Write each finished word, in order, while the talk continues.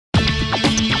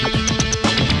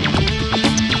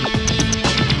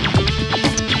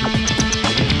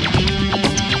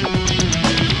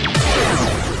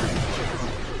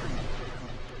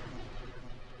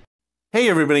Hey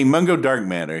everybody, Mungo Dark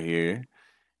Matter here,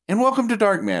 and welcome to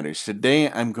Dark Matters. Today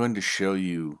I'm going to show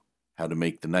you how to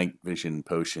make the night vision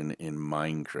potion in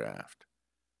Minecraft.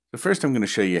 So first I'm going to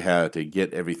show you how to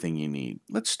get everything you need.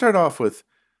 Let's start off with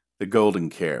the golden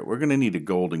carrot. We're going to need a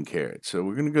golden carrot. So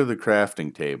we're going to go to the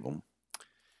crafting table,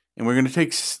 and we're going to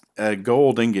take a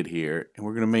gold ingot here, and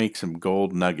we're going to make some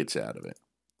gold nuggets out of it.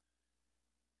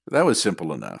 That was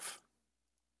simple enough.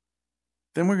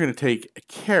 Then we're going to take a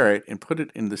carrot and put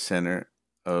it in the center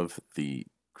of the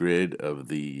grid of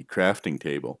the crafting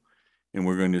table, and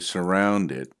we're going to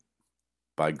surround it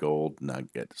by gold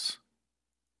nuggets.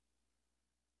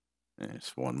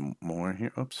 There's one more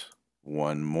here. Oops.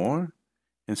 One more.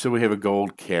 And so we have a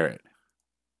gold carrot.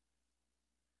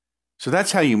 So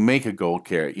that's how you make a gold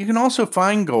carrot. You can also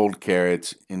find gold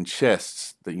carrots in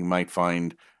chests that you might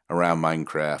find around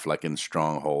Minecraft, like in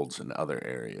strongholds and other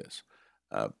areas.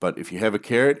 But if you have a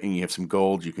carrot and you have some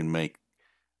gold, you can make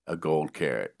a gold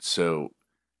carrot. So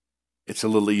it's a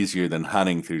little easier than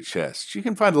hunting through chests. You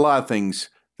can find a lot of things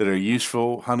that are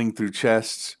useful hunting through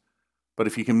chests, but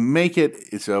if you can make it,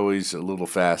 it's always a little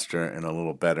faster and a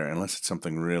little better, unless it's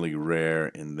something really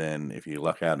rare, and then if you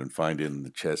luck out and find it in the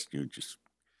chest, you just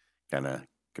kind of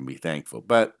can be thankful.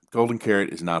 But golden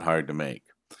carrot is not hard to make.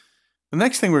 The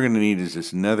next thing we're going to need is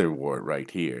this nether wart right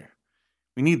here.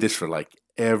 We need this for like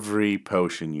every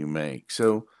potion you make.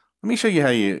 So let me show you how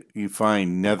you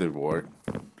find nether wart.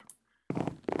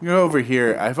 Go over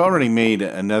here. I've already made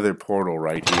another portal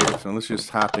right here. So let's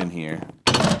just hop in here.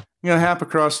 I'm going to hop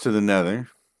across to the nether.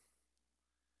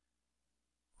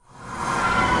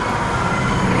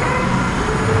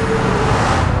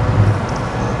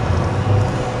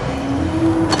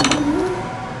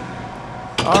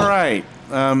 Alright.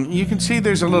 You can see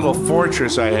there's a little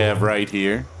fortress I have right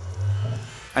here.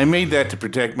 I made that to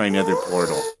protect my nether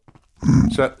portal.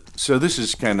 So this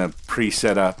is kind of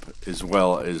pre-set up as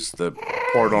well as the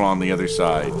portal on the other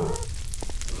side.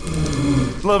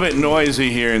 It's a little bit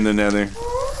noisy here in the nether.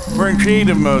 We're in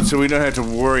creative mode, so we don't have to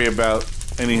worry about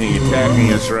anything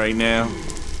attacking us right now.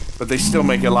 But they still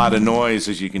make a lot of noise,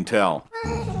 as you can tell.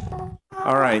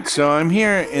 Alright, so I'm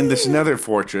here in this nether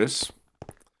fortress.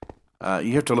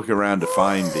 You have to look around to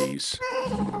find these.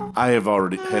 I had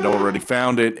already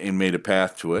found it and made a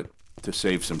path to it to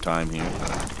save some time here.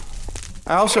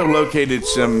 I also located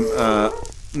some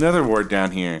nether wart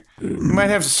down here. You might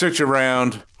have to search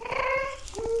around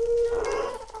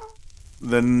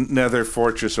the nether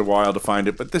fortress a while to find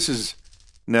it, but this is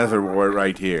nether wart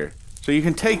right here. So you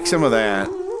can take some of that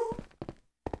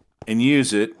and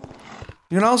use it.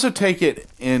 You can also take it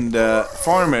and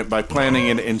farm it by planting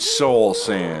it in soul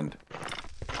sand.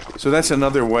 So that's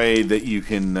another way that you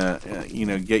can,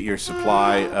 get your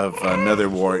supply of nether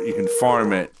wart. You can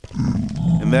farm it,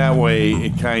 and that way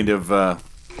it kind of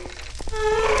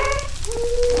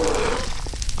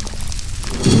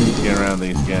get around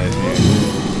these guys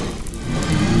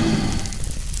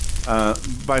here.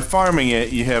 By farming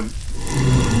it, you have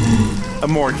a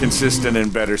more consistent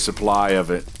and better supply of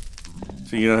it,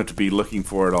 so you don't have to be looking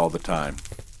for it all the time.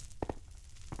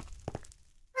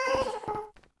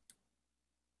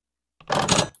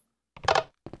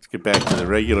 Get back to the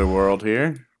regular world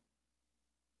here.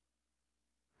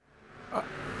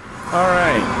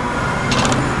 Alright.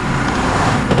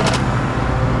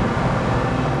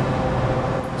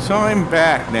 So I'm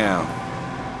back now.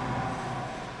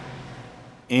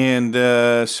 And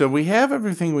so we have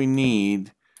everything we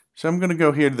need. So I'm going to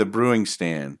go here to the brewing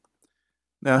stand.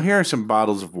 Now here are some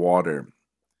bottles of water.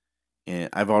 And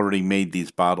I've already made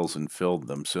these bottles and filled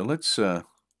them. So let's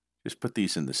just put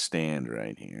these in the stand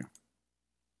right here.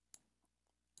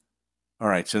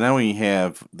 Alright, so now we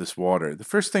have this water. The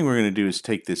first thing we're going to do is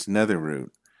take this nether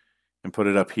root and put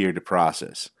it up here to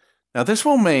process. Now this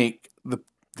will make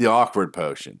the awkward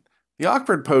potion. The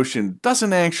awkward potion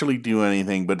doesn't actually do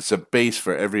anything, but it's a base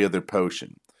for every other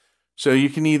potion. So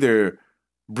you can either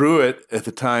brew it at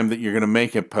the time that you're going to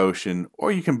make a potion,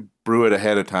 or you can brew it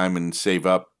ahead of time and save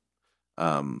up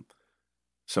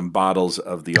some bottles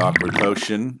of the awkward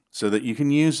potion so that you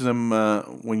can use them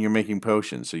when you're making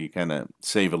potions. So you kind of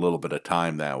save a little bit of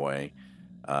time that way,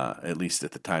 at least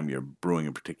at the time you're brewing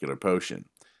a particular potion.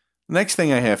 The next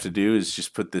thing I have to do is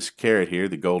just put this carrot here,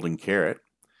 the golden carrot,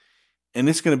 and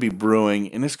it's going to be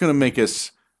brewing, and it's going to make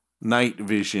us night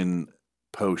vision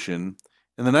potion.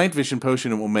 And the night vision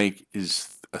potion it will make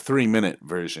is a 3-minute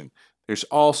version. There's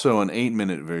also an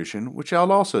 8-minute version, which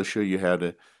I'll also show you how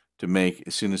to make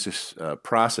as soon as this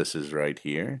processes right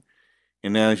here.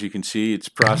 And now as you can see, it's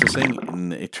processing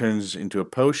and it turns into a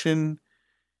potion,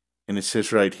 and it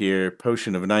says right here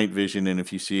potion of night vision, and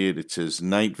if you see it, it says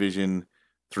night vision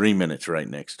 3 minutes right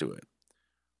next to it.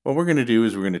 What we're going to do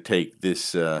is we're going to take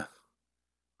this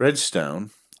redstone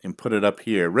and put it up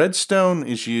here. Redstone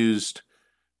is used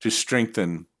to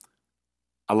strengthen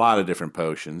a lot of different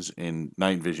potions, and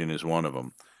night vision is one of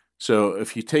them. So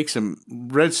if you take some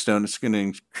redstone, it's going to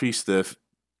increase the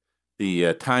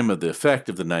time of the effect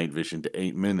of the night vision to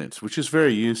 8 minutes, which is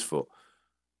very useful.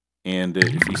 And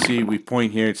if you see, we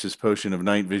point here, it says potion of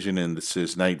night vision, and it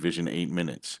says night vision 8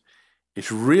 minutes.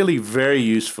 It's really very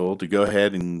useful to go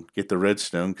ahead and get the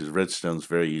redstone, because redstone's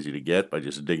very easy to get by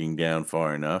just digging down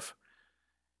far enough.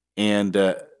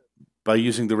 And by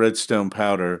using the redstone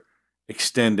powder,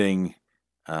 extending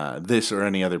this or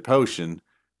any other potion,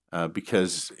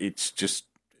 because it's just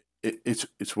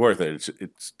it's worth it.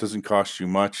 It doesn't cost you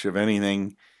much of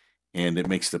anything, and it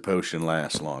makes the potion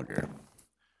last longer.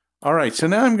 All right, so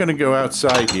now I'm going to go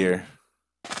outside here,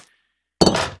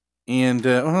 and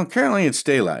well, currently it's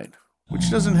daylight, which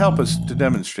doesn't help us to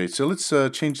demonstrate. So let's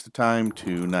change the time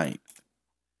to night.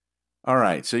 All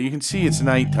right, so you can see it's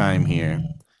nighttime here,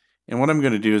 and what I'm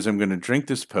going to do is I'm going to drink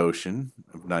this potion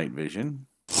of night vision.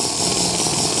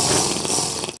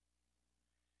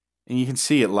 And you can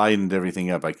see it lightened everything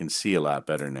up. I can see a lot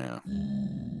better now.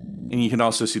 And you can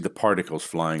also see the particles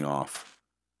flying off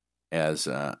as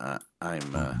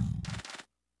I'm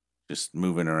just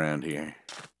moving around here.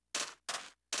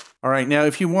 All right, now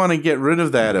if you want to get rid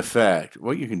of that effect,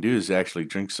 what you can do is actually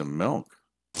drink some milk.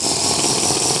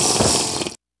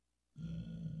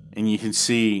 And you can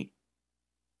see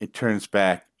it turns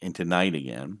back into night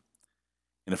again.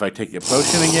 And if I take a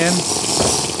potion again,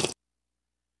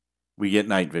 we get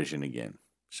night vision again.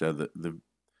 So the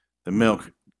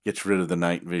milk gets rid of the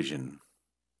night vision.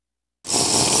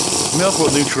 Milk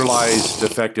will neutralize the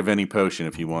effect of any potion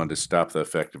if you want to stop the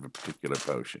effect of a particular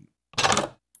potion.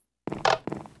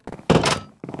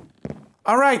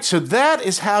 All right, so that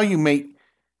is how you make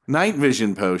night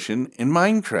vision potion in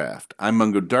Minecraft. I'm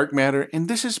Mungo Dark Matter, and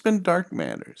this has been Dark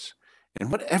Matters.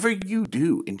 And whatever you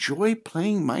do, enjoy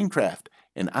playing Minecraft,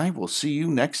 and I will see you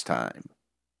next time.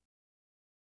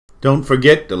 Don't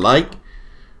forget to like,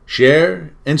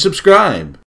 share, and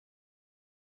subscribe.